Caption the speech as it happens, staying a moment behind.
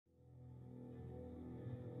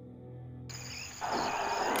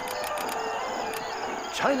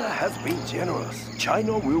China has been generous.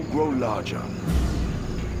 China will grow larger.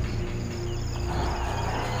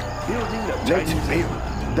 Building the Let's build.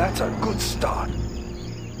 That's a good start.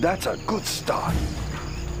 That's a good start.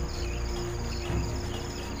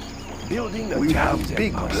 Building the we Chinese have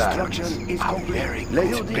big construction is complete.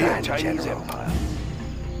 Let's build Chinese empire.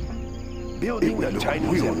 Building the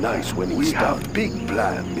Chinese real empire. Nice when we have big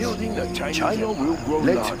plans. Building the Chinese China empire. Will grow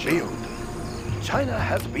Let's larger. Build. China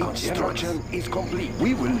has been construction generous. Is complete.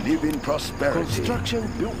 We will live in prosperity.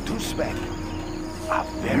 Construction built to spec.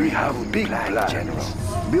 We have big plans.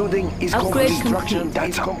 General. Building is complete. Construction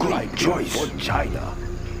that's a good choice for China.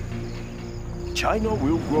 China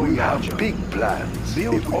will grow we larger. Have big plans.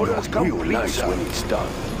 Build orders complete nice when it's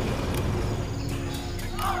done.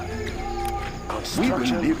 We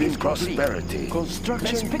will live in prosperity.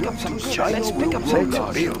 Construction let's pick up some China let's pick up some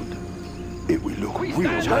let's build. It will look real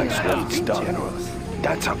nice when it's done. Generous.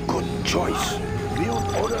 That's a good choice.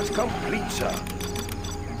 Build orders complete, sir.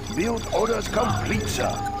 Build orders complete,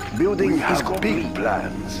 sir. Building has big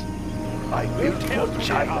plans. I built for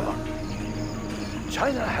China.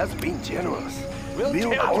 China has been generous.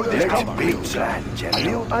 Build orders complete, sir.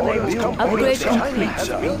 Build orders complete, sir. China has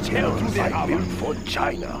been generous. I built for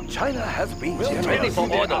China. China has been generous. Ready for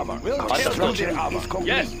order. Construction is complete.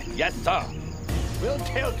 Yes, yes, sir. We'll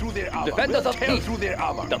tear through their armor. Defenders of peace. Through their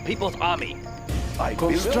armor. The People's Army.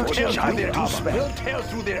 Construction China to spec. We'll tear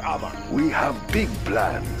through their armor. We have big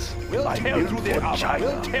plans. We'll tear through their armor. China.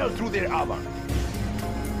 We'll tear through their armor.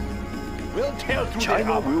 We'll tear through China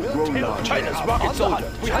their armor. Will grow larger. China's rocket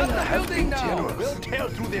soldier. China has been generous. We'll tear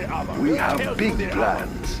through their armor. We have big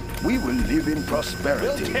plans. We will live in prosperity.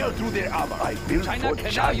 We'll tear through their armor. I built China for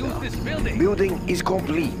can China. now use this building. Building is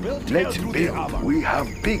complete. Let's build. We have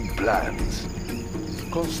big plans.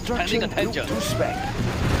 Construction built to spec.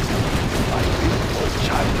 I built for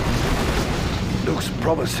China. Looks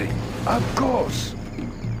promising. Of course.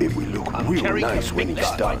 It will look real nice when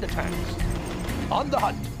it's done. Find the tanks. On the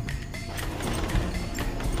hunt.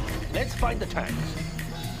 Let's find the tanks.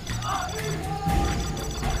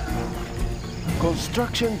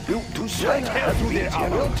 Construction built to spec. We'll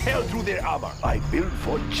tear through their armor. I built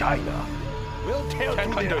for China. We'll tear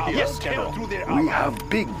through their armor. Yes, General. We have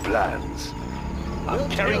big plans. I'm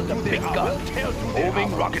carrying the big gun.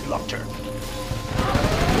 Moving rocket launcher.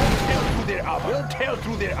 We'll tear through their armor. We'll tear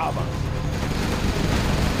through their armor.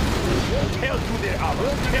 We'll tear through their armor.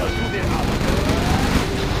 We'll tear through their armor.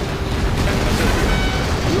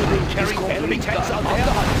 Carrying enemy tanks on the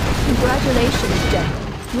hunt. Congratulations,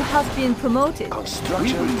 General. You have been promoted.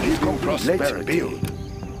 Construction is complete. Let's build.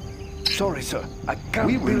 Sorry, sir. I can't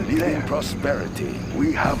we will live in prosperity.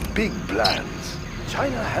 We have big plans.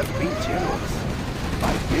 China has been generous.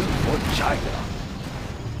 I built for China.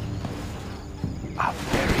 A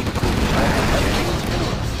very good China has been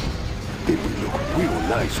generous. It will look real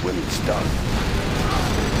nice when it's done.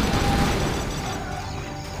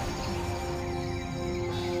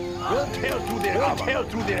 We'll tear through their armor. Tear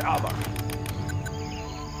through their armor.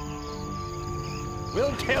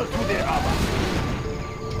 We'll tear through their armor.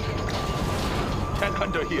 Tank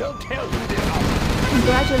hunter here. We'll tear through their armor.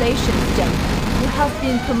 Congratulations, General. You have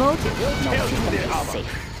been promoted. We'll tear through their armor.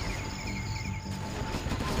 Safe.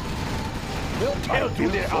 We'll tear through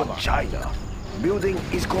their armor. China. Building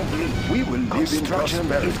is complete. We will live in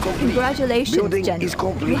prosperity. Congratulations, Building General. is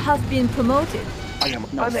complete. You have been promoted. I am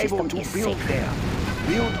unable to build there.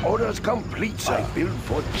 Build orders complete, sir. I built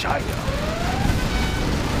for China.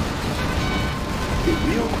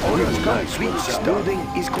 Build orders complete, sir. Building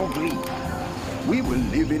is complete. We will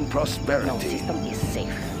live in prosperity. No system is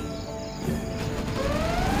safe.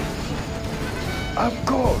 Of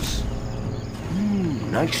course.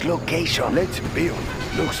 Nice location. Let's build.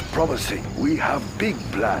 Looks promising. We have big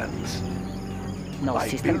plans. No I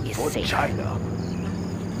system built is for safe. China.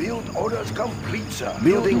 Build orders complete, sir.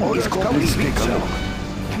 Building is complete, sir.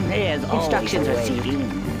 There's instructions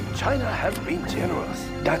received. China has been generous.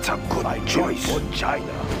 That's a good choice for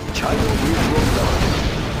China. China will grow large.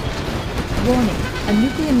 Warning, a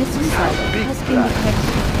nuclear missile site has been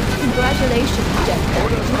detected. Congratulations, General.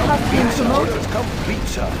 You have been promoted. Orders complete,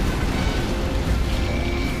 sir.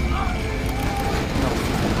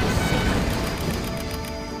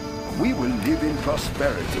 We will live in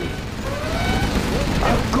prosperity.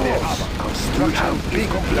 Of course, we have big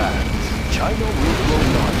plans. China will grow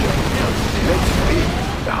larger. Let's build.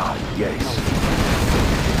 Ah, yes.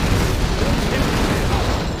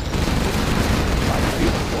 I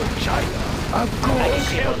built for China. Of course.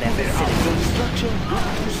 Construction built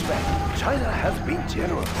to spec. China has been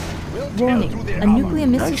generous. Warning, a nuclear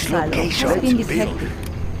missile Nice silo location. has been Let's build.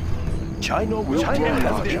 detected. China will grow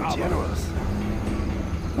larger. Generous.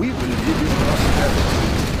 We will live in prosperity.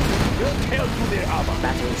 We'll tear through their armor.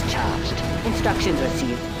 Batteries charged. Instructions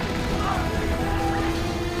received.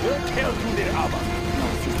 We'll tear through their armor. No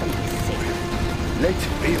system is safe. Let's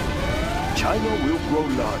build. China will grow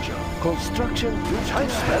larger. Construction built to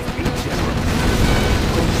spec.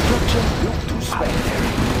 Construction built to spec.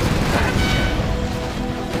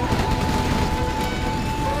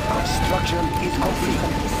 Construction is complete.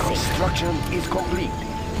 Construction is complete.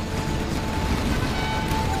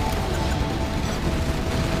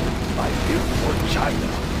 I built for China.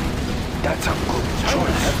 That's a good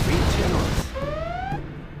choice. Have been generous.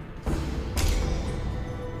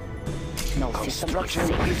 No system is Construction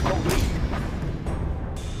safe. is complete.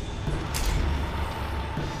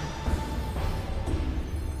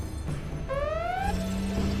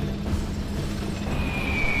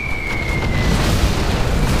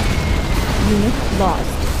 Unit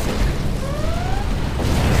lost.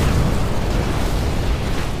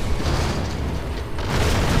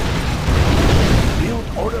 Build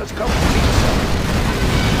orders complete, sir.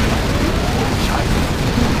 China.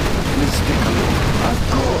 Let's take a look. Of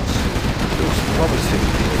course. Looks promising.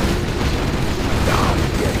 Ah,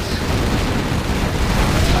 yes.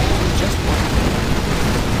 Just one.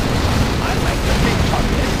 I like the big talk.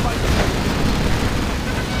 Let's fight the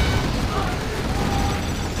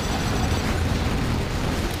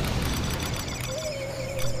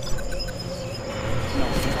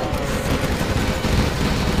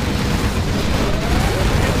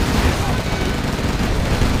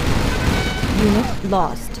Unit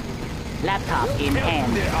lost. Laptop in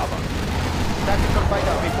hand. their armor. Tactical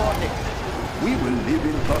fighter reporting. We will live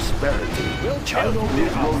in prosperity. China will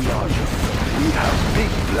grow larger. We have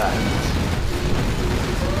big plans.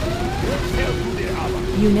 We'll tear through their armor.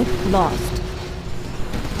 Unit lost.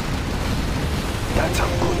 That's a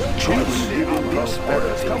good choice. Live in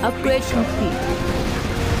prosperity. Upgrade complete.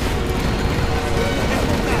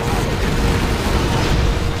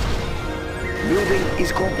 Building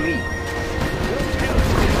is complete.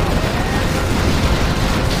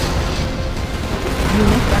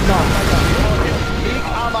 Unit lost. Big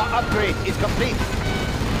armor upgrade is complete.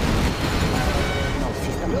 No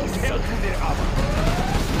system is Tear safe. through their armor.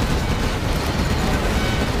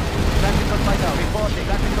 Tactical fighter reporting.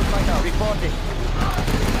 Tactical fighter reporting.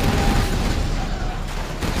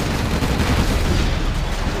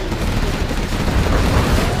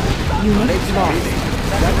 Unit lost.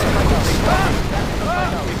 That's a good start.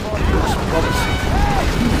 Looks promising.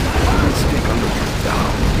 Let's take a look. Ah,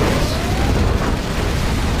 yes.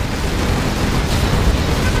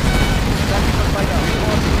 Tactical fighter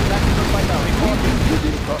reporting. Tactical fighter We reporting. will live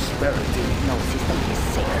in prosperity. No system is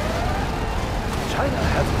safe. China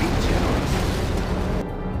has been generous.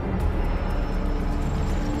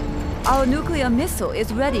 Our nuclear missile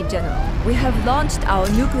is ready, General. We have launched our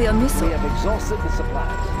nuclear missile. We have exhausted the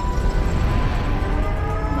supplies.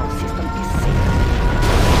 No system is safe.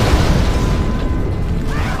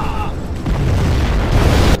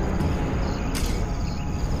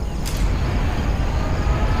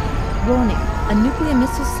 Warning, a nuclear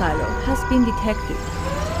missile silo has been detected.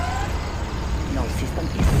 No system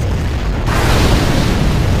is safe.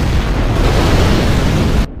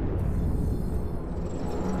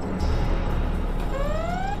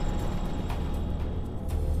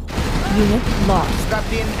 Unit lost.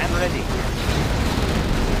 Strapped in and ready.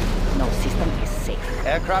 No system is safe.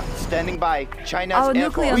 Aircraft standing by. China's Our Air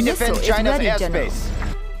nuclear Force. We missile defend is China's ready, General.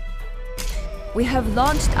 airspace. We have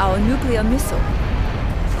launched our nuclear missile.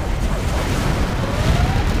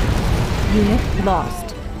 Unit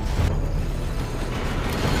lost.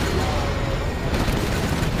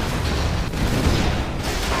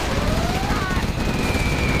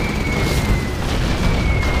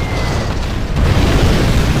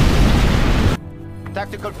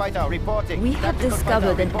 Tactical fighter reporting. We have Tactical discovered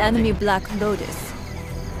fighter an reporting. enemy Black Lotus.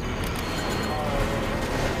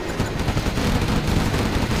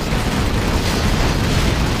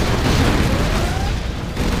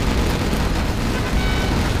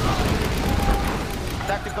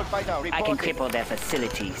 Tactical fighter reporting. I can cripple their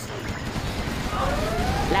facilities.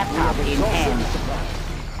 Laptop in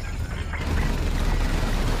hand.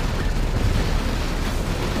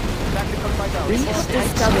 Tactical fighter We reporting. have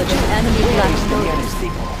discovered an enemy Black Lotus.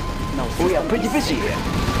 No We are system pretty is busy safe. here.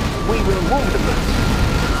 We will move the goods.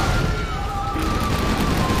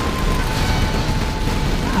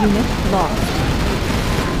 Unit lost.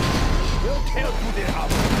 We'll tear through their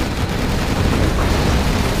armor.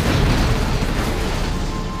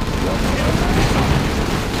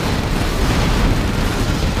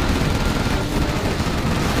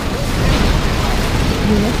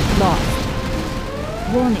 Unit lost.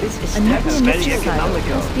 Warning, This is a nuclear very missile silo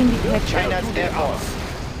economical. has been detected. China's Air Force.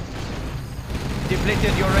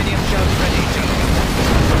 Depleted uranium shells ready, General.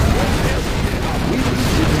 We will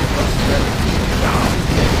live in prosperity.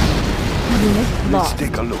 Unit Let's lost.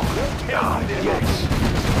 take a look. Yes.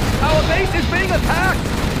 Our base is being attacked!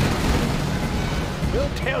 We'll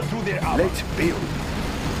tear through their armor. Let's build.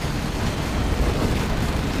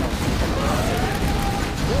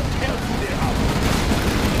 We'll tear through their armor.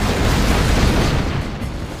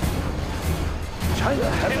 China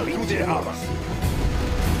has Tear been through their armor. generous.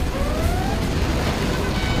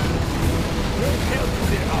 We'll tear through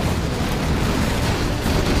their armor.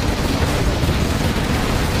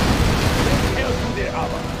 We'll tear through their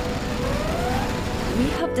armor. We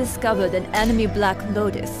have discovered an enemy Black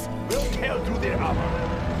Lotus. We'll tear through their armor.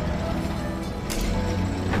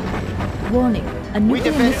 Warning, a nuclear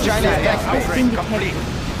defend missile China's silo has airspace. been Complete.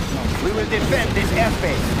 detected. We will defend this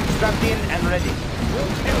airspace. Strapped in and ready. We'll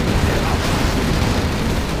tear through their armor.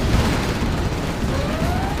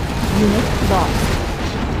 Unit lost.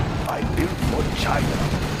 I built for China.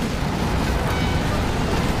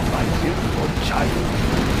 I built for China.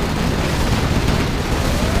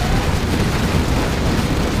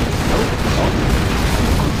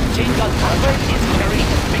 Jingle Convert is carrying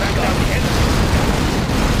the big gun.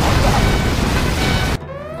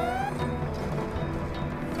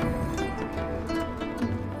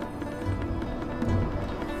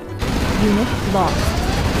 Unit lost.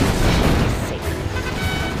 Safe.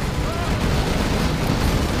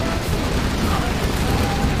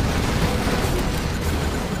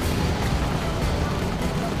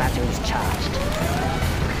 Batteries charged.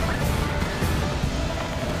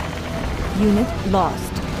 Unit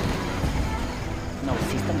lost. No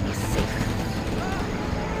system is safe.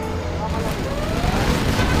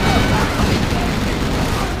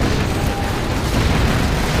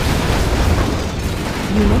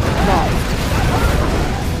 Unit lost.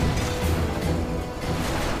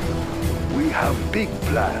 We have big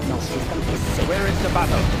plans. No system is safe. Where is the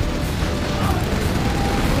battle?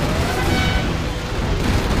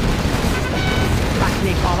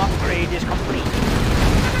 Technical upgrade is complete.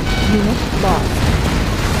 Unit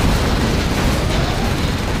lost.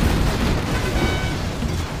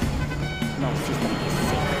 No system is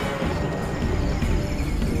safe.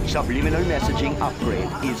 Subliminal messaging upgrade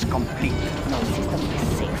is complete. No system is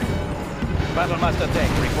safe. Battlemaster Tech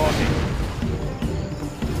reporting.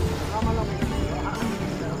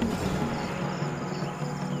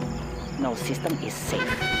 No system is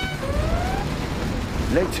safe.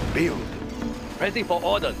 Let's build. Ready for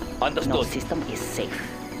order. No Understood. system is safe.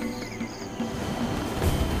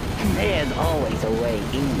 There's always a way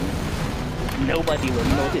in. Nobody will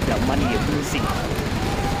notice the money you're losing.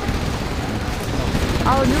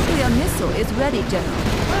 Our nuclear missile is ready, General.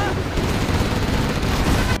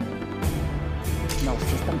 No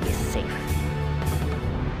system is safe.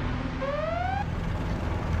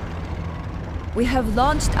 We have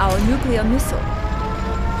launched our nuclear missile.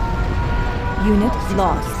 Unit System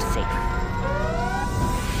lost. is safe.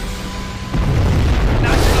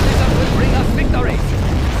 Nationalism will bring us victory.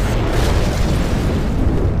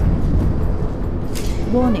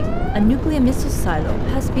 Warning, a nuclear missile silo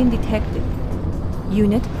has been detected.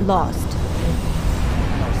 Unit lost.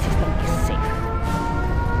 No system is safe.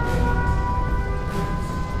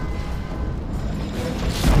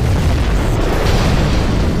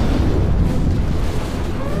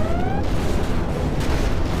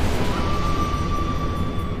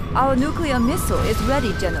 Our nuclear missile is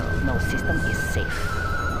ready, General. No system is safe.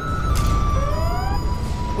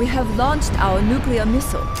 We have launched our nuclear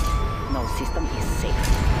missile. No system is safe.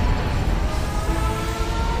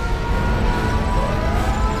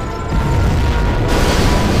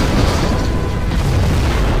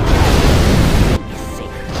 Is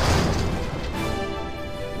safe.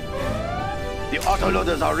 The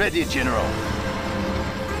autoloaders are ready, General.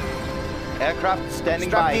 Aircraft standing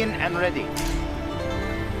by. In and ready.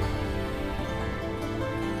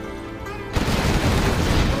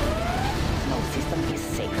 No system is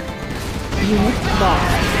safe. Unit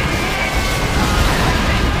lost.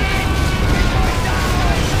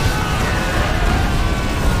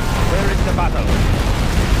 Where is the battle?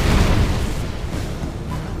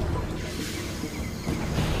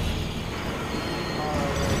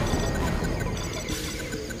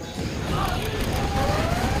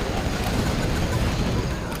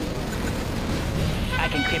 I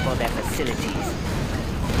can cripple their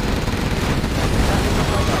facilities.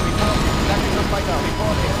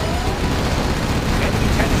 Enemy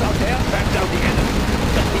tanks out there. Back down the enemy.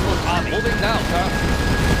 The People's Army. Moving now, sir.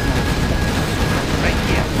 Right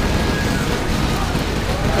here.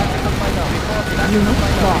 Unit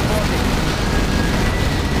lost.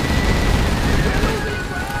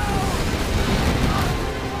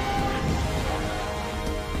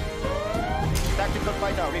 Tactical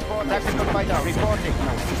fighter report. Tactical fighter reporting.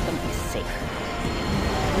 No system is safe.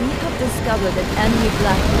 We have discovered an enemy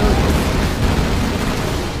Black Lotus.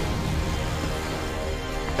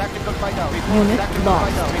 Tactical fighter report. Unit Tactical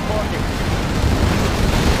lost. fighter reporting.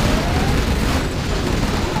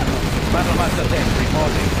 Battlemaster 10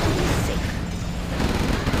 reporting. Safe.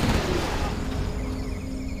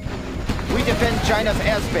 We defend China's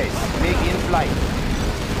airspace. Make in flight.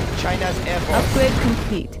 China's Air Force. Upgrade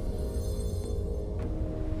complete.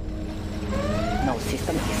 No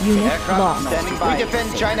system is safe. Unit Aircraft lost. standing by. We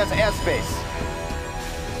defend China's airspace.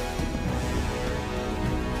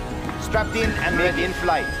 Strapped in and make in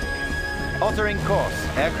flight. Altering course.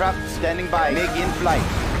 Aircraft standing by. Make in flight.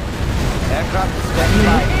 Aircraft standing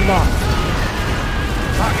by. Unit lost.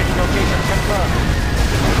 Target location confirmed.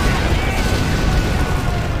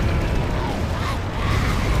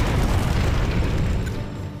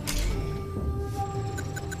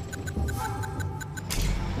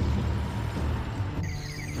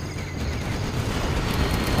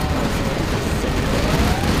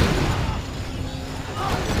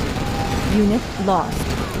 Unit lost.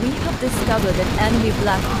 We have discovered an enemy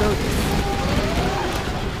Black Lotus.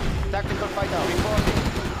 Tactical fighter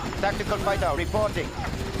reporting. Tactical fighter reporting.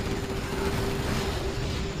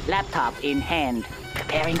 Laptop in hand.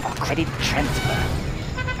 Preparing for credit transfer.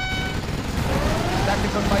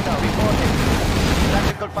 Tactical fighter reporting.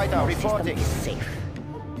 Tactical fighter No reporting. system is safe.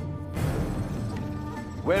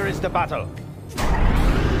 Where is the battle?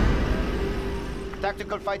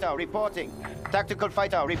 Tactical fighter reporting. Tactical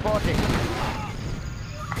fighter reporting.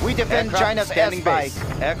 We defend Aircraft China's standing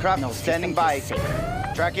airspace. Aircraft No standing system by. is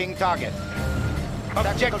safe. Tracking target.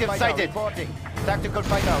 Objective sighted. Reporting. Tactical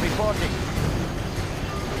fighter reporting.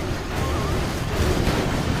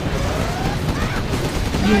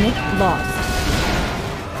 Unit lost.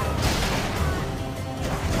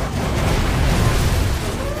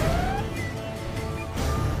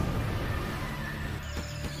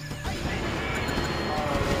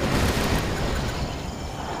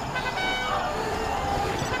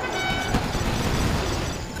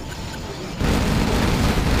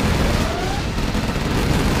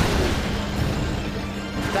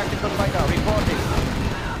 Tactical fighter reporting.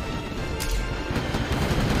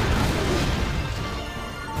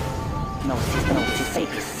 No system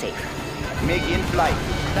is safe. MiG in flight.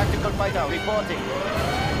 Tactical fighter reporting.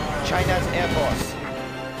 China's Air Force.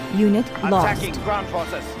 Unit lost. Attacking ground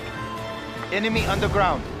forces. Enemy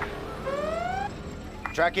underground.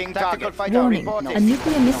 Tracking tactical fighter Warning, reporting. a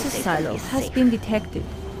nuclear missile system silo is has safe. been detected.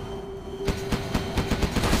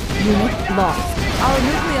 Unit lost. Our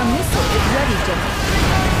nuclear missile is ready,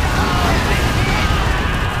 General.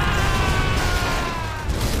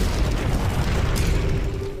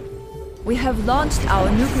 We have launched our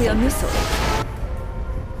nuclear missile.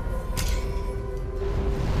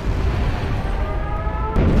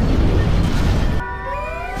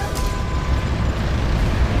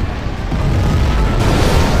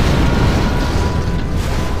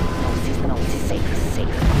 No system is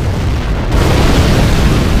safe.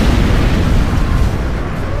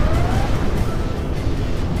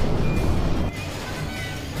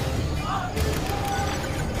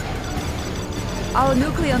 Our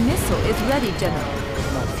nuclear missile is ready, General.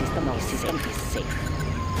 No system is safe.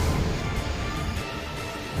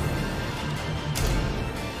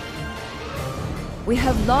 We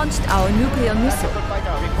have launched our nuclear missile. Tactical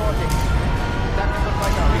fighter reporting. Tactical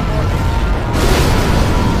fighter reporting.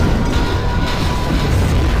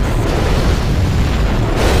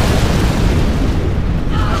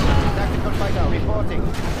 Tactical fighter reporting.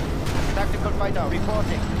 Tactical fighter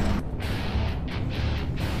reporting.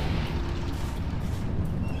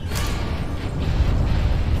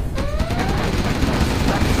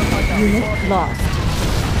 Tactical fighter Unit reporting. lost.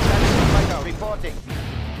 Tactical fighter reporting.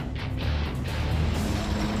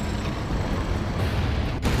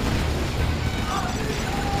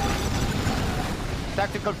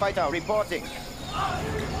 Tactical fighter reporting.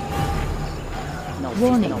 No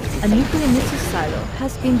Warning, system is a safe. nuclear missile silo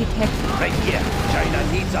has been detected. Right here.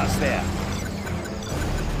 China needs us there.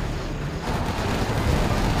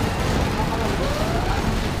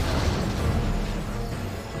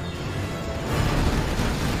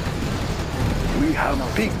 We have No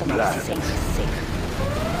big system is plans.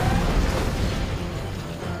 safe.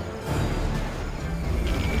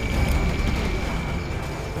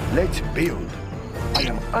 Let's build. I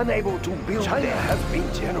am unable to build. China has been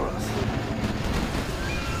generous.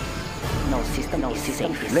 No system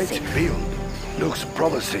is Let's safe. build. Looks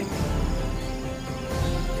promising.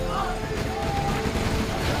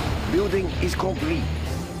 Building is complete.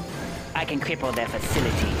 I can cripple their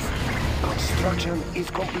facilities. Construction is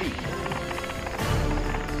complete.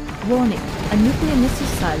 Warning, a nuclear missile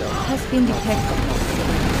silo has been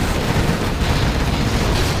detected.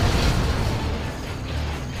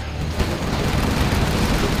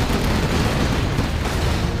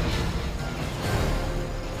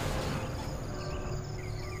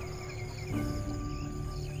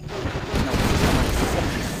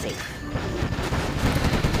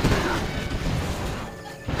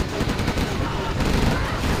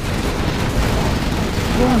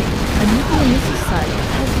 Warning, a nuclear missile silo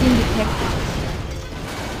has been detected.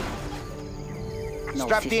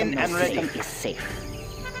 Strapped in and ready. Is safe.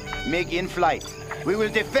 MiG in flight. We will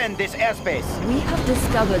defend this airspace. We have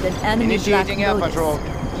discovered an enemy Black Initiating air Lotus. patrol.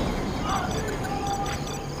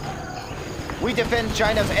 We defend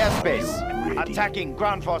China's airspace. Attacking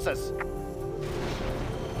ground forces.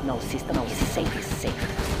 No system is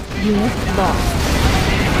safe. Unit lost.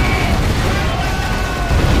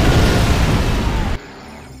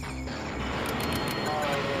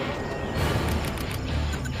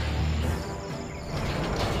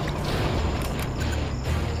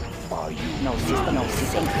 No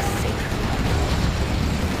system is safe.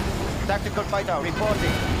 Tactical fighter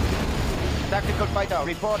reporting. Tactical fighter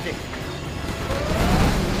reporting.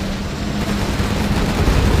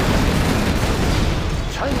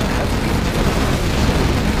 China has been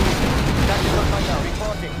Tactical fighter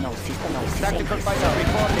reporting. No system is Tactical safe. fighter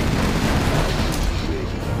reporting.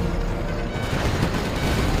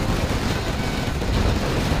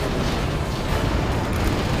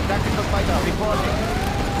 Tactical fighter reporting.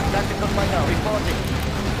 Tactical fighter reporting.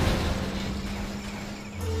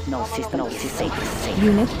 No system is safe.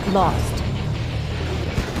 Unit lost.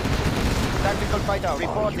 Tactical fighter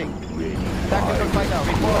reporting. Tactical fighter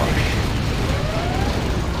reporting.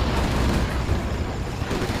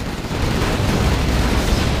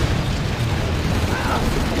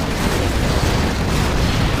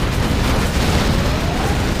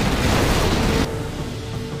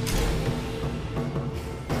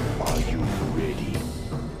 Are you ready?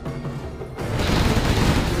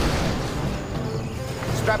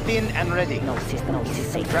 Strapped in and ready. No system is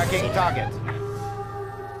safe. Tracking target.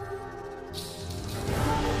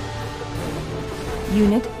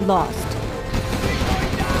 Unit lost.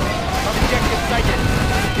 Objective sighted.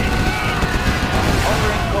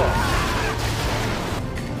 Altering course.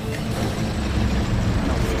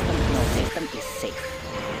 No system is safe.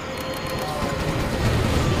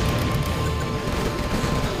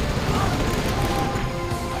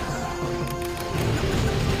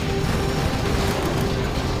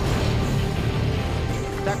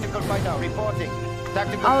 Tactical fighter reporting.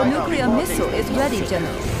 Tactical Our fighter nuclear reporting. missile is ready,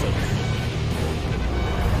 General.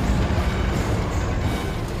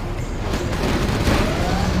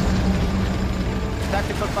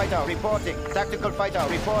 Tactical fighter reporting. Tactical fighter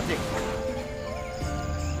reporting.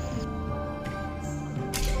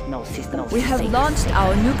 No system is We have safe. launched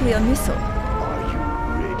our nuclear missile. Are you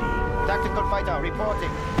ready? Tactical fighter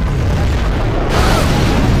reporting.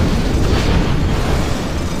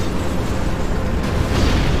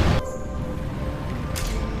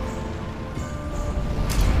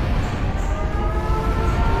 Tactical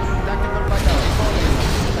fighter. Tactical fighter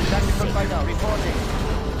reporting. Tactical fighter reporting.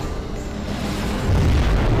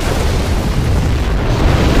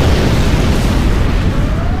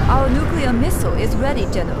 Our nuclear missile is ready,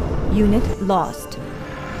 General. Unit lost.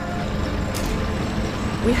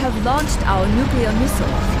 We have launched our nuclear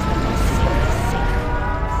missile.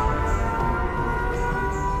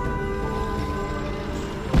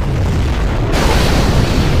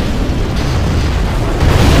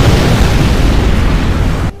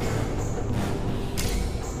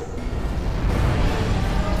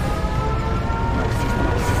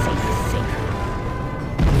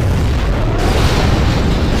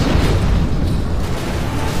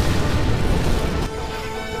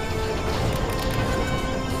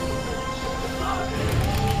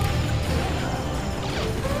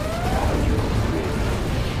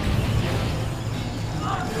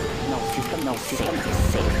 No system is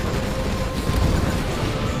safe.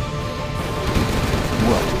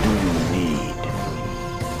 What do you need?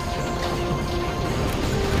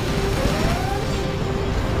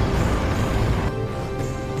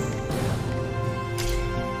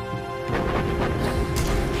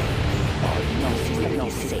 No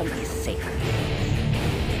system is safe.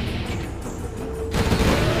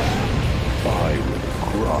 I will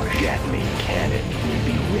crush. Gatling cannon will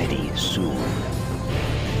be ready soon.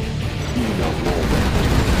 In a moment.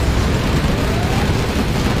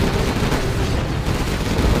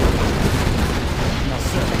 No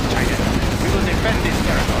system. China. We will defend this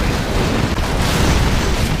territory.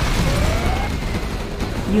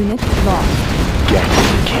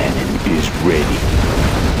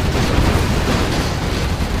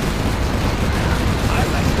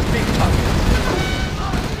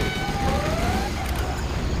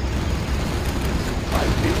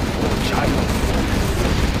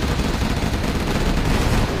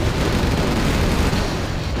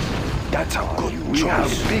 That's a good choice. We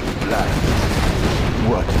have big plans.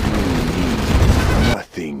 What do you need?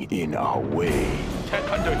 Nothing in our way. Tech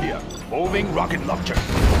under here. Moving rocket launcher.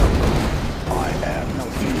 I am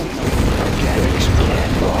feeling extra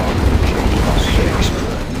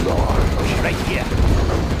large. Right here.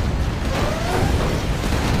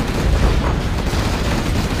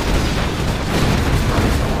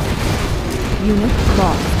 Unit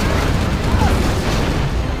lost.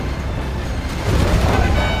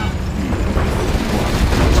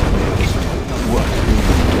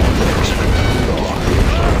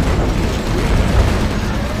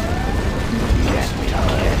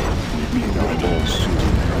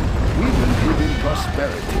 We will live in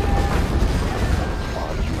prosperity.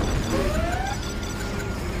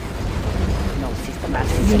 No system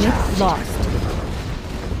Unit lost.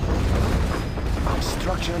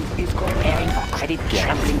 Construction is complete. preparing for credit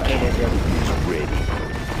trampling capability. Is ready.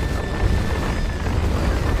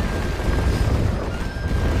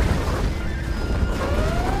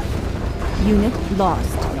 Unit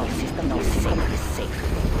lost. No system is safe.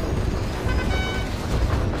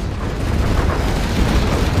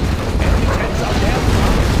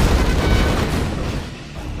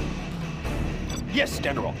 Yes,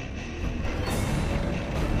 General.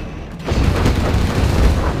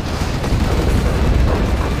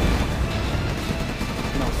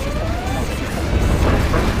 No system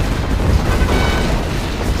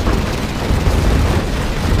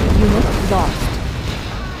Unit lost.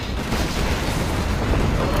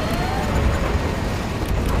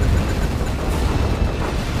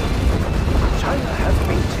 China has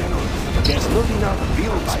been generous. There's not enough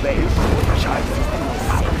field space for China.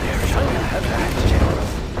 China has been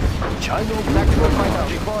generous. China Tactical fighter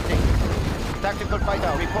reporting. Tactical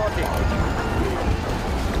fighter reporting.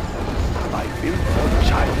 I built for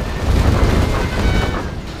China.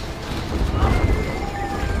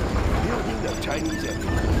 Building the Chinese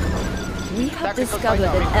empire. We have Tactical discovered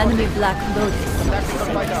fighter an enemy Black Lotus. Tactical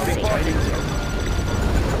fighter reporting.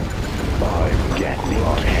 I'm getting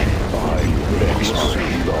I'm extra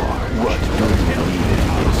large. What do you need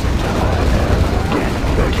this time? Get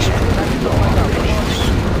extra large.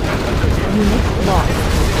 Unit lost.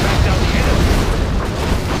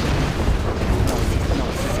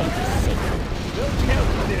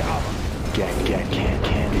 Get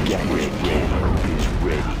ready. Is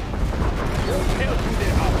ready.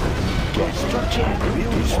 Get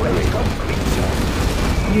is ready.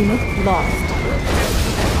 Unit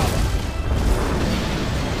lost.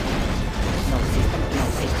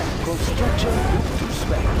 Construction to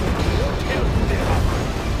spec.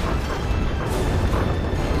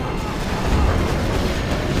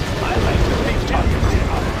 I like to make targets there.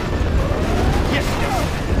 Yes, General.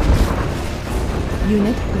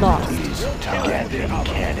 Unit lost. Getting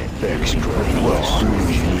cannon extra large.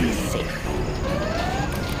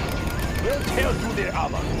 We'll tear through their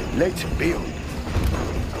armor. Let's build.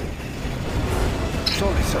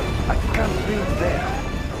 Sorry, sir. I can't build there.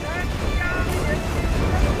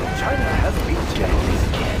 China has been generous.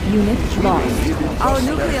 Unit lost. Live in Our prosperity.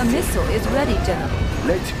 nuclear missile is ready, General.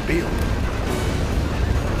 Let's build.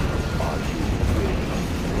 Are you ready?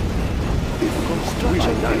 If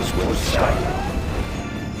construction is for China.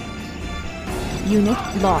 Unit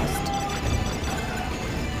lost.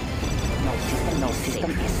 No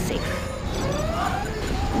system is safe.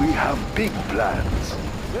 We have big plans.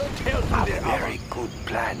 We'll tear A through their armor. very good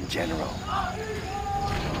plan, General.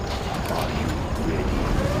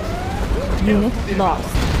 Unit lost.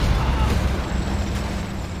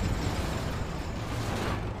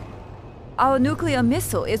 Our nuclear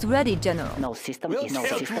missile is ready, General. No system We'll is tear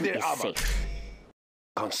through their armor. safe.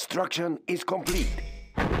 Construction is complete.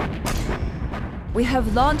 We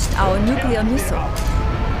have launched our nuclear missile.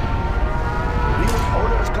 Build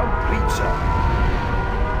orders complete, sir.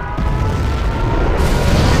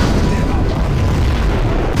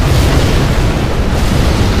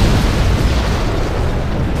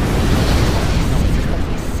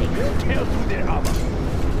 We'll tear through their armor.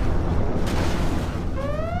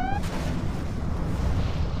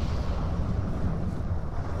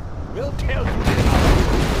 We'll tear through their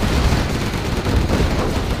armor.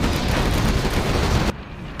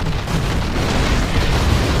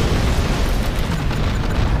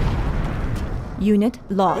 Unit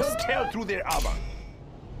We'll lost. tear through their armor.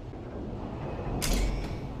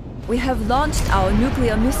 We have launched our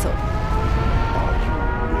nuclear missile.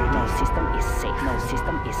 No system is safe. No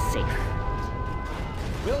system is safe.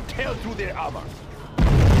 We'll tear through their armor.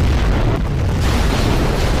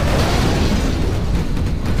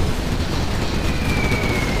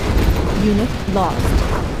 Unit lost.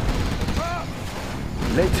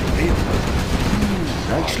 Let's build.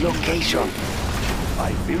 Nice next location.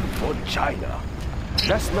 I built for China.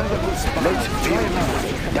 That's not a good spot. Let's build.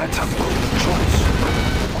 That's a good choice.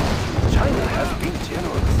 China has been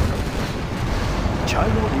generous.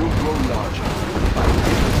 China will grow larger. I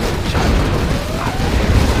built for China. A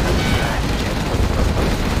very good plan, general.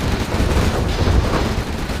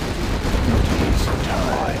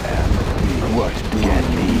 I am. What can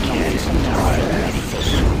be is entirely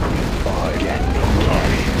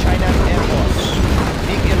China's Air Force.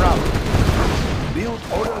 Big en route. Build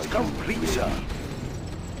orders complete, sir.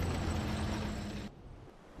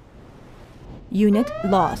 Unit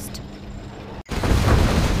lost.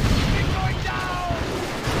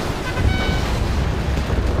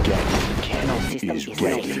 System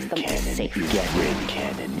is safe. Get red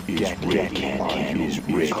cannon. Get red cannon is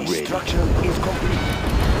ready. Construction is complete.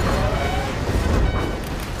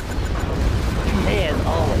 There's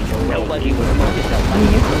always a way. Nobody will notice the money.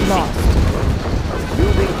 Unit lost.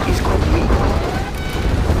 Building is complete.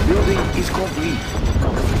 Building is complete.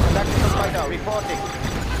 Tactical fighter reporting.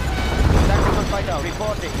 Tactical fighter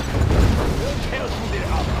reporting. Tear through their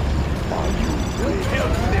armor. Tear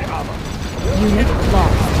through their armor. Unit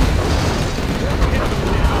lost.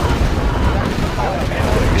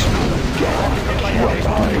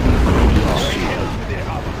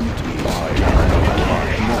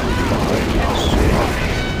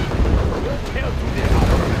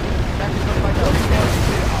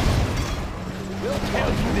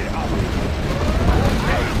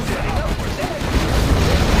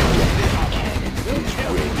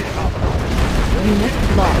 Unit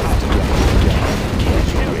lost.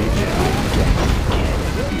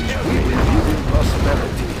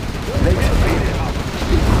 Prosperity. Let's build.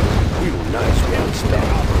 Real nice well stuff.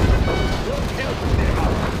 Tear through their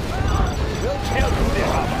armor.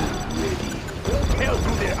 Tear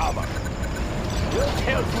through their armor.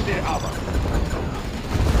 Tear through their armor. Tear through their armor.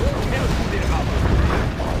 Tear through their armor.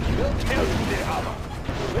 Tear through their armor.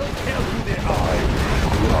 Tear through their armor.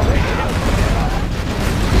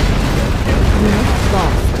 Unit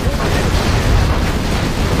lost.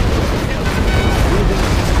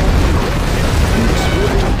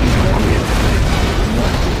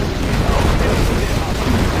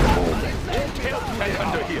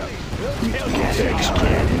 Under here.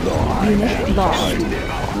 Unit lost.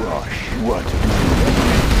 Crush. What?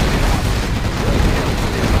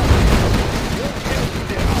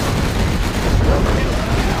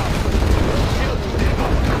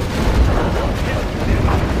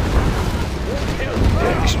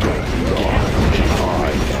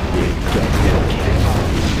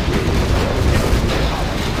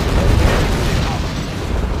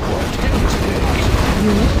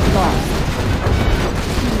 Unit lost.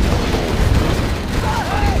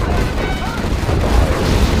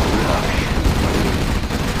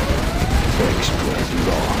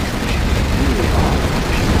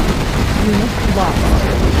 Unit lost.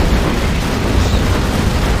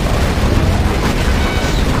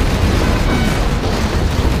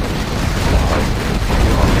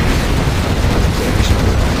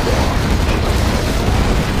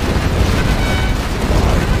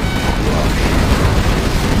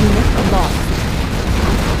 Unit lost.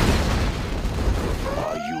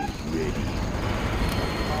 Are you ready?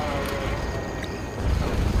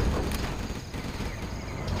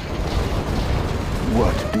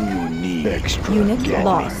 What do you need? Extra Unit Gatling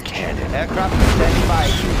lost. cannon. Aircraft standing by.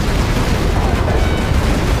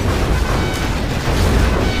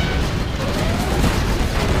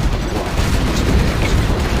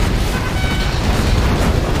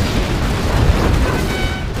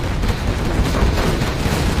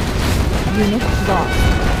 Unit lost.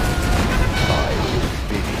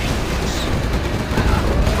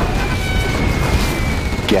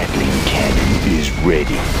 Gatling cannon is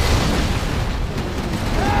ready.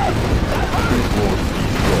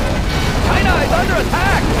 China is under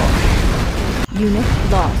attack! Unit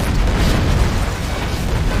lost.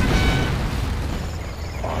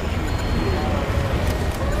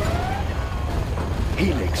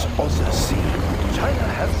 Helix on the sea. China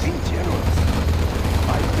has been generous.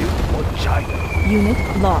 I built for China. Unit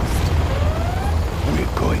lost.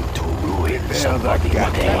 We're going to ruin somebody.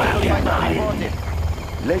 Tactical fighter reporting.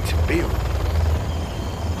 Let's build.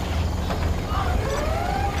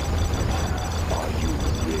 Are you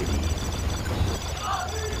ready?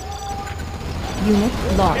 Unit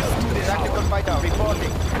lost. Tactical fighter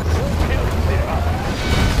reporting.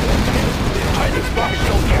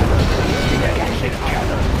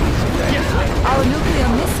 Our nuclear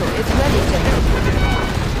missile is ready, General.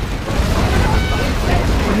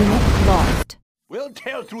 Unit lost. We'll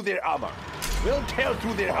tear through their armor. We'll tear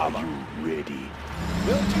through their armor. Ready.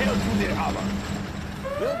 We'll tear through their armor.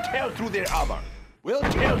 We'll We'll tear through their armor. We'll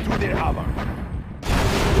tear through their armor.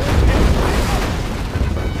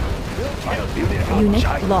 We'll tear through their armor.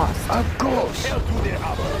 Unit lost. Of course. Tear through their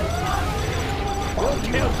armor. We'll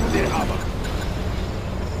tear through their armor.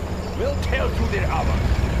 We'll tear through their armor.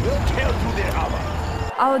 We'll tear through their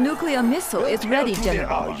armor. Our nuclear missile is ready, through their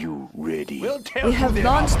General. Are you ready? We'll tear We through have their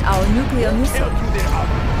launched armor. our nuclear We'll tear missile. through their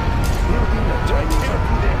armor. Building a Chinese tear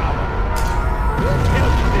through their armor. We'll tear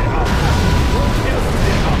through their armor. We'll tear through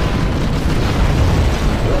their armor.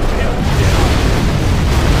 We'll tear through their armor.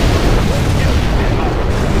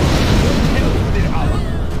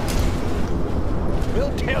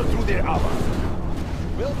 We'll tear through their armor.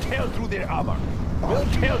 We'll tear through their armor. We'll tear through their armor. We'll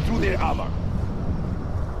tear through their armor.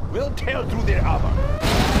 We'll tear through their armor.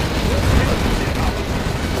 We'll tear through their armor.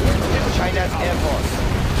 China's Air Force.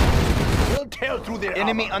 We'll tear through their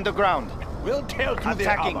Enemy armor. underground. We'll tear through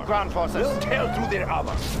their Attacking armor. ground forces. We'll tear through their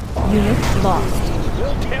armor. Unit lost.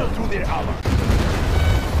 We'll tear through their armor.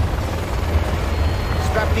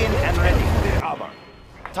 Strapped in and ready. Through their armor.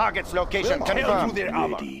 Target's location We'll tear through confirmed. their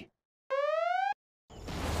armor. Ready.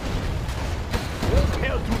 We'll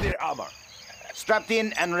tear through their armor. Strapped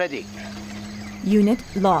in and ready. Unit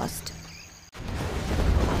lost.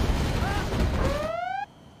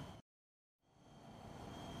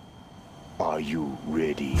 Are you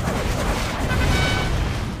ready?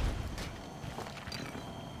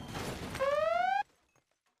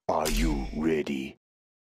 Are you ready?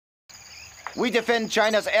 We defend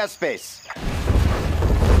China's airspace.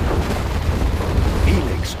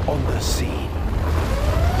 Helix on the scene.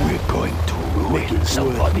 We're going to ruin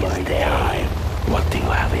somebody's day. What do you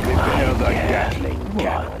have in mind? the Yeah. Gatling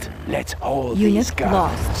What? Let's hold Unit these guns.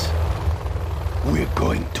 lost. We're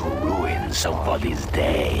going to ruin somebody's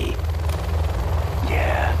day.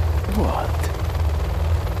 Yeah. What?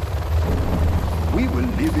 We will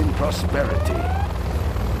live in prosperity.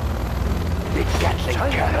 The Gatling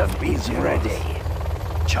cannon is ready.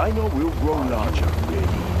 China will grow larger.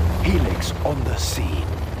 Ready. Helix on the scene.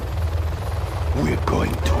 We're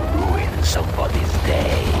going to ruin somebody's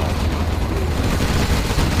day.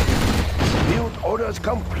 Build orders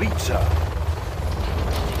complete, sir.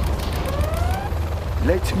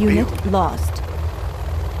 Let's Unit build. lost.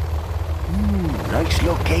 Nice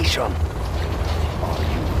location. Are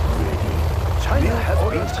you ready? China has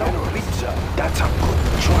orders complete, sir. That's a good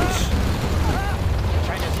choice.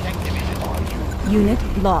 China's tank division. Unit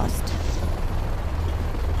lost.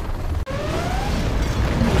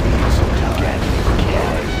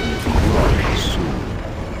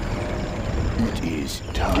 It is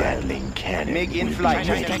Gatling cannon. MiG in will flight. be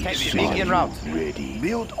China's ready tank soon. division. MiG en route. Ready.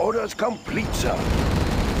 Build orders complete, sir.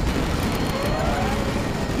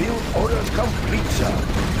 Build orders complete, sir.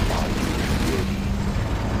 Are you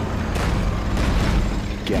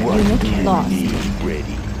ready? Unit lost. is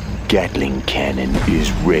ready. Gatling cannon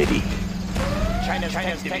is ready. China's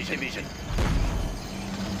tank division.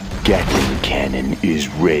 Gatling cannon is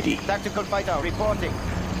ready. Tactical fighter reporting.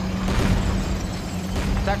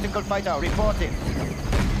 Tactical fighter reporting.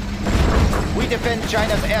 We defend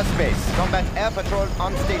China's airspace. Combat air patrol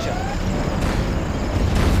on station.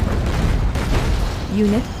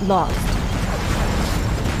 Unit lost.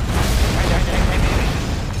 China's tank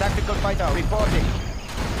division. Tactical fighter reporting.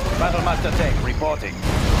 Battlemaster tank reporting.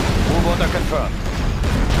 Move order confirmed.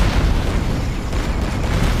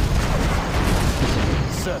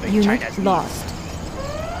 Serving Unit China's lost.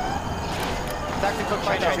 Tactical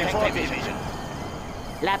fighter reporting.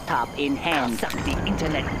 Laptop in hand. Suck the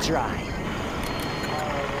internet dry.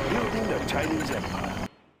 Building the Chinese Empire.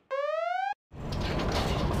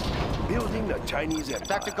 Building the Chinese Empire.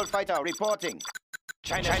 Tactical fighter reporting.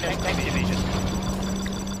 China's tank division.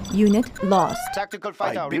 Unit lost. Tactical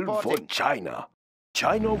fighter I build for reporting. China.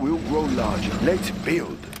 China will grow larger. Let's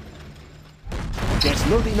build. There's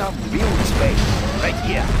not enough build space. Right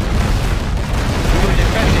here. We will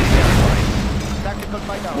defend this territory. Tactical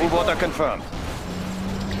fighter. Move order confirmed.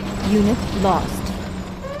 Unit lost.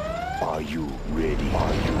 Are you ready?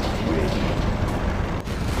 Are you ready?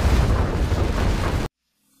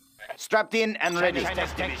 Strapped in and ready.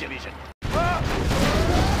 China's tank division.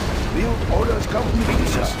 Build orders complete,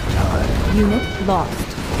 sir. Unit lost.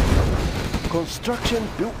 Construction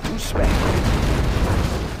built to spec.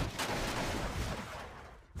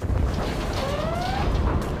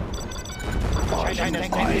 China's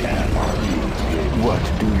tank division. What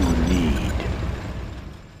do you need?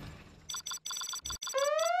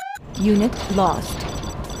 Unit lost.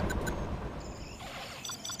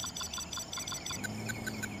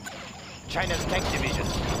 China's tank division.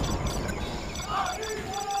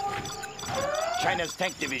 China's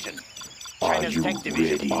tank division. Are China's you tank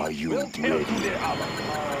division. ready? Are you We'll tear through ready? their armor.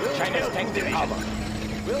 China's tank division.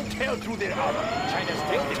 We'll tear through their armor. China's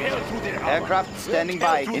tank division. Tear through their armor. Aircraft standing We'll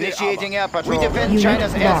tear by. through their Initiating armor. air patrol. We defend Unit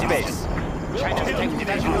China's lost. airspace. We'll China's tear tank through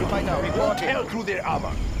their division armor. fighter We'll reporting. tear through their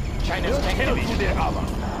armor. China's We'll tank tear through division. their armor.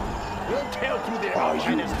 We'll tear through their armor.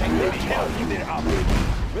 China's tank We'll division. tear through their armor.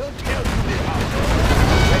 We'll tear through their armor.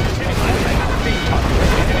 China's tank division.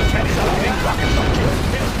 China's a big rocket launcher. We'll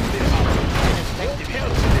tear through their armor. China's tank division.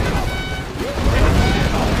 We'll tear through their armor. We'll tear through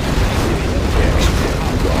their armor.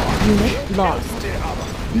 Unit lost.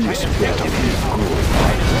 This better be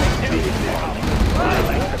good.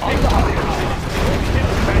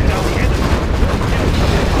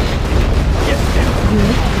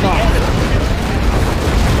 Unit lost.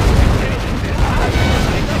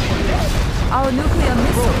 Our nuclear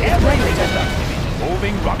missile is ready.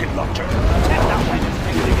 Moving rocket launcher.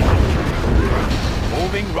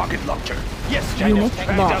 Moving rocket launcher. Yes, China. Unit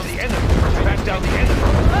Back lost. down the enemy. Back down the enemy.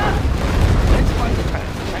 Let's find the tank.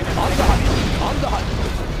 On the hunt. On the hunt.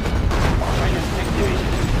 China's tank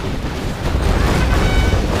division.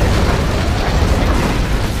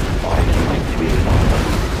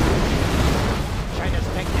 China's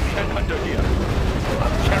tank division. Under here.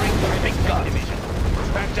 I'm carrying the big tank division.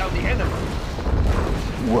 Back down the enemy.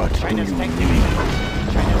 What do China's you tank need? division.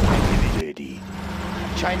 China's tank division. Ready.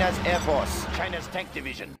 China's Air Force. China's tank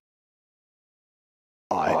division.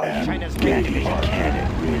 I am China's ready. tank division.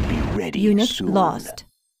 Cannon will be ready Unit soon. lost.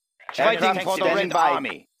 Fighting for the Red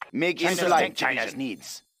Army. Make China's into light. tank China's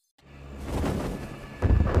needs.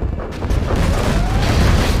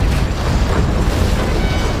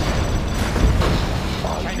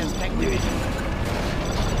 China's tank division.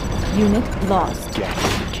 Unit lost.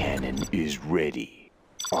 Gatling cannon is ready.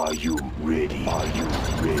 Are you ready? Are you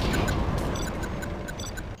ready?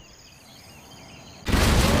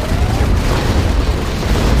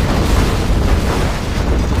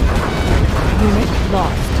 Unit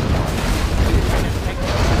lost.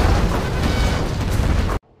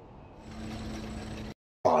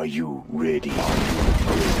 Are you ready?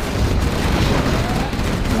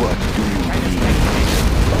 What do you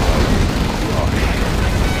need?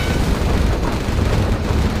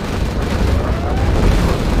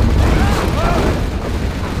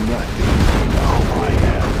 Nothing. Now I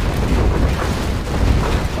am.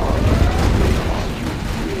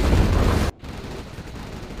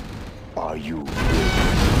 Are you ready?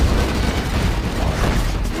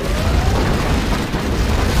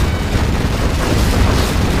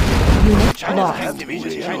 Unit China's lost. tank division.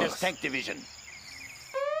 Ready. China's tank division.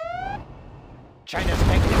 China's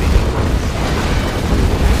tank division.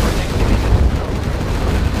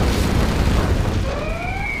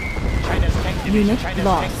 China's tank division. Unit China's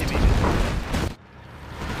lost. tank division.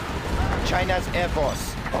 China's Air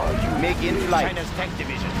Force. Make in flight. China's tank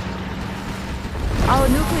division. Our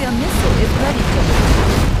nuclear missile is ready for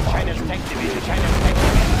China's tank division. China's tank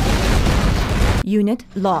division. Unit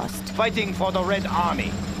lost. Fighting for the Red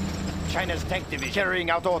Army. China's tank division. Carrying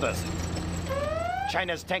out orders.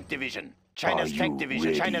 China's tank division. China's Are tank you division.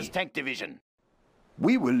 ready? China's tank division.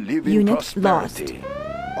 We will live in Unit prosperity.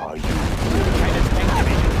 Are you China's tank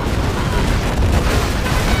division.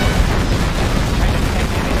 China's tank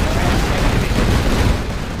division. China's tank division.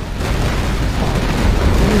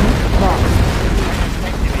 Unit lost. China's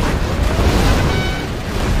tank division.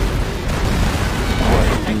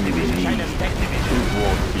 China's tank division. China's tank division. It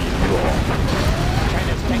won't be long.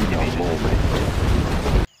 China's tank A division. moment.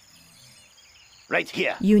 Right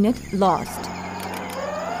here. Unit lost.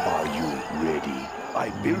 Are you ready? I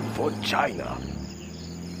built for China.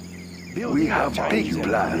 Building We the have Chinese big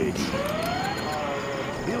empire. plans.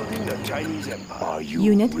 Building the Chinese empire. Are you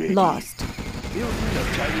Unit ready? lost. Building the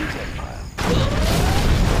Chinese empire.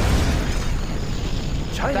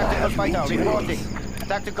 China Tactical has fighter been reporting. raised.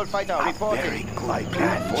 Tactical fighter Very reporting. good. I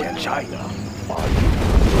plan for China. Are you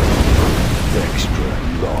extra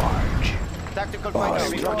large? Tactical By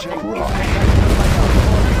fighter structure reporting. cry. Tactical fighter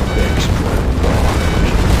reporting. Extra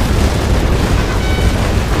large.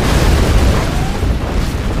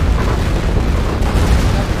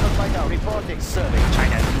 Tactical fighter reporting. Serving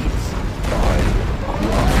China's needs.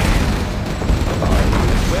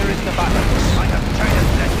 Where is the battle? I have China's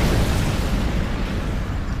blessing.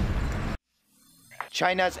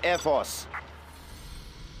 China's Air Force.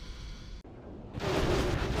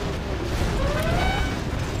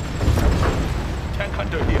 Tank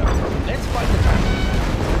hunter here. Let's fight the tank.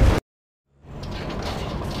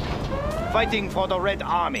 Fighting for the Red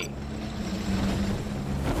Army.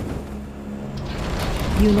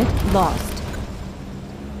 Unit lost.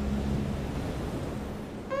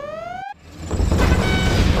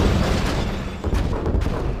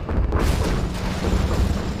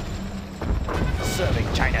 Serving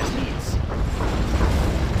serving China's needs.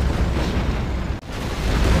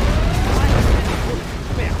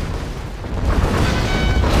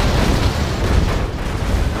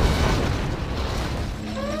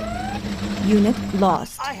 Unit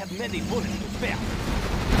lost. I have many bullets to spare.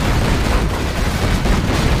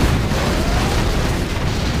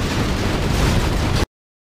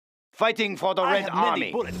 Fighting for the I Red have many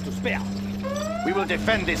Army. bullets to spare. We will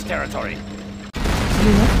defend this territory.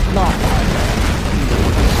 Unit lost.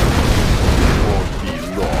 Won't be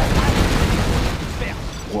long. Spare.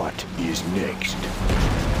 What is next?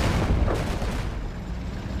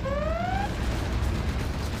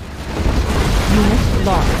 Unit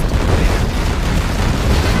lost.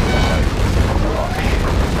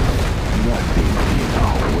 Nothing in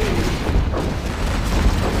our way.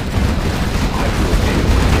 I will take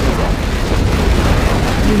care of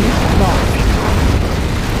Unit lost.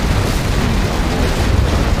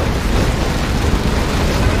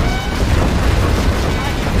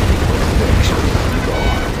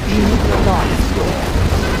 Unit lost.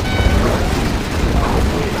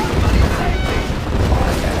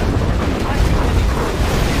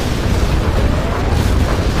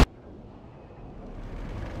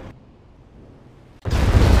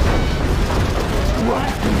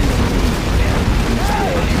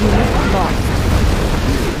 Unit lost.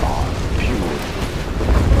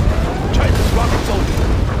 China's rocket soldiers.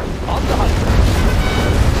 On the hunt.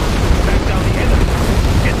 Back down the enemy.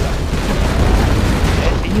 Get them.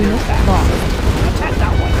 Let me Unit back. lost. Attack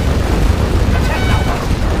that one. Attack that one.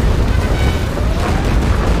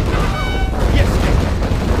 Yes, Captain.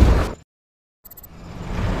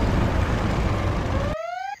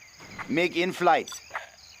 MiG in flight.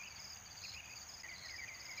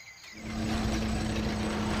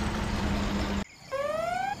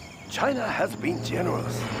 China has been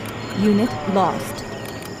generous. Unit lost.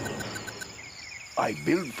 I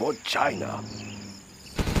build for China.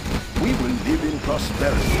 We will live in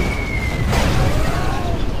prosperity.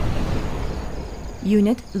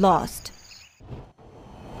 Unit lost.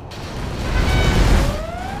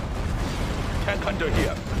 Tank hunter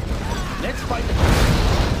here. Let's fight the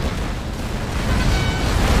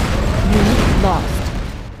Unit lost.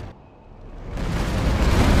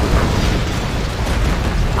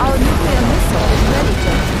 Our nuclear missile is ready,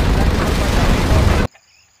 General.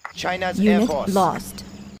 China's Air Unit Force. lost.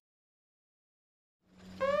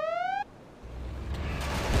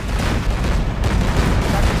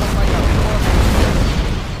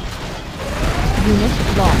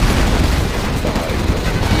 Unit lost.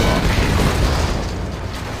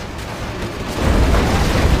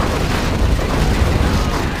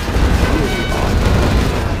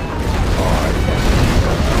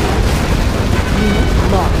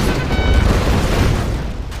 Unit lost.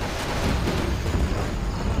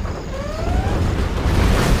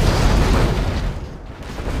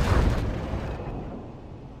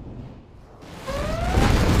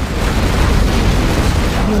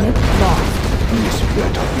 Unit lost. This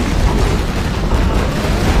better be good.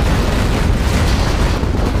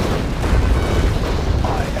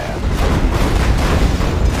 I am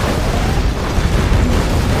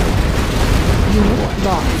Unit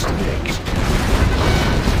lost. next.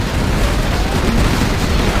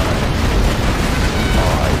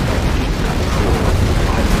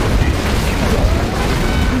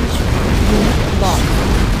 Unit lost.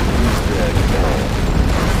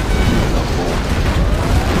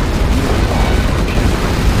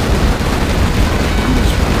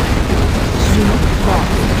 Unit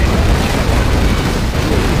lost.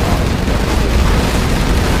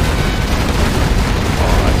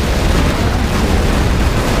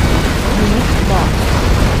 Unit lost.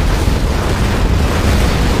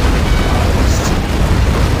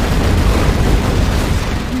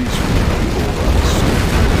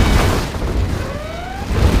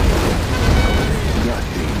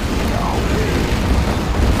 Nothing in our way.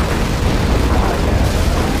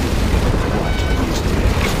 What is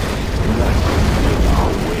next? Nothing in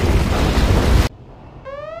our way.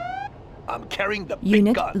 I'm carrying the big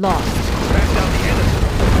Unit gun. lost. Back down the enemy.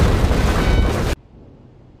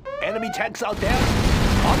 Enemy tanks out there.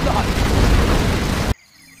 On the hunt.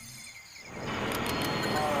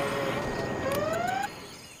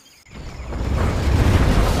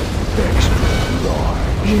 Extra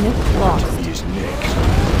large. Unit lost. What is next?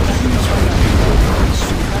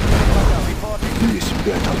 This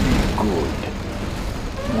better be good.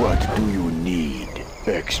 What do you need?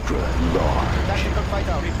 Extra large. Tactical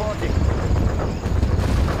fighter reporting.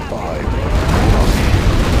 I'm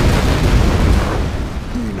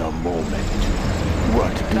in a moment.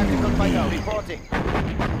 What do Tactical fighter you need? reporting.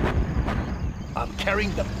 I'm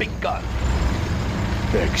carrying the big gun.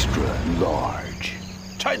 Extra large.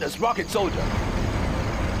 China's rocket soldier.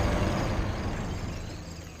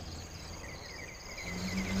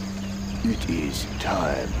 It is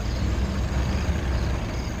time.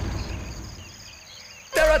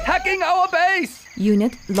 They're attacking our base!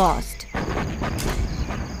 Unit lost.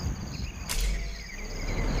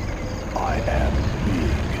 I am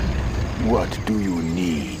big. What do you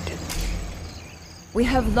need? We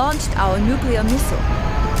have launched our nuclear missile.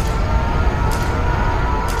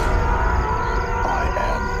 I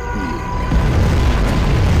am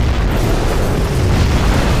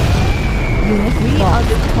Unit We are lost.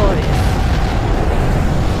 victorious.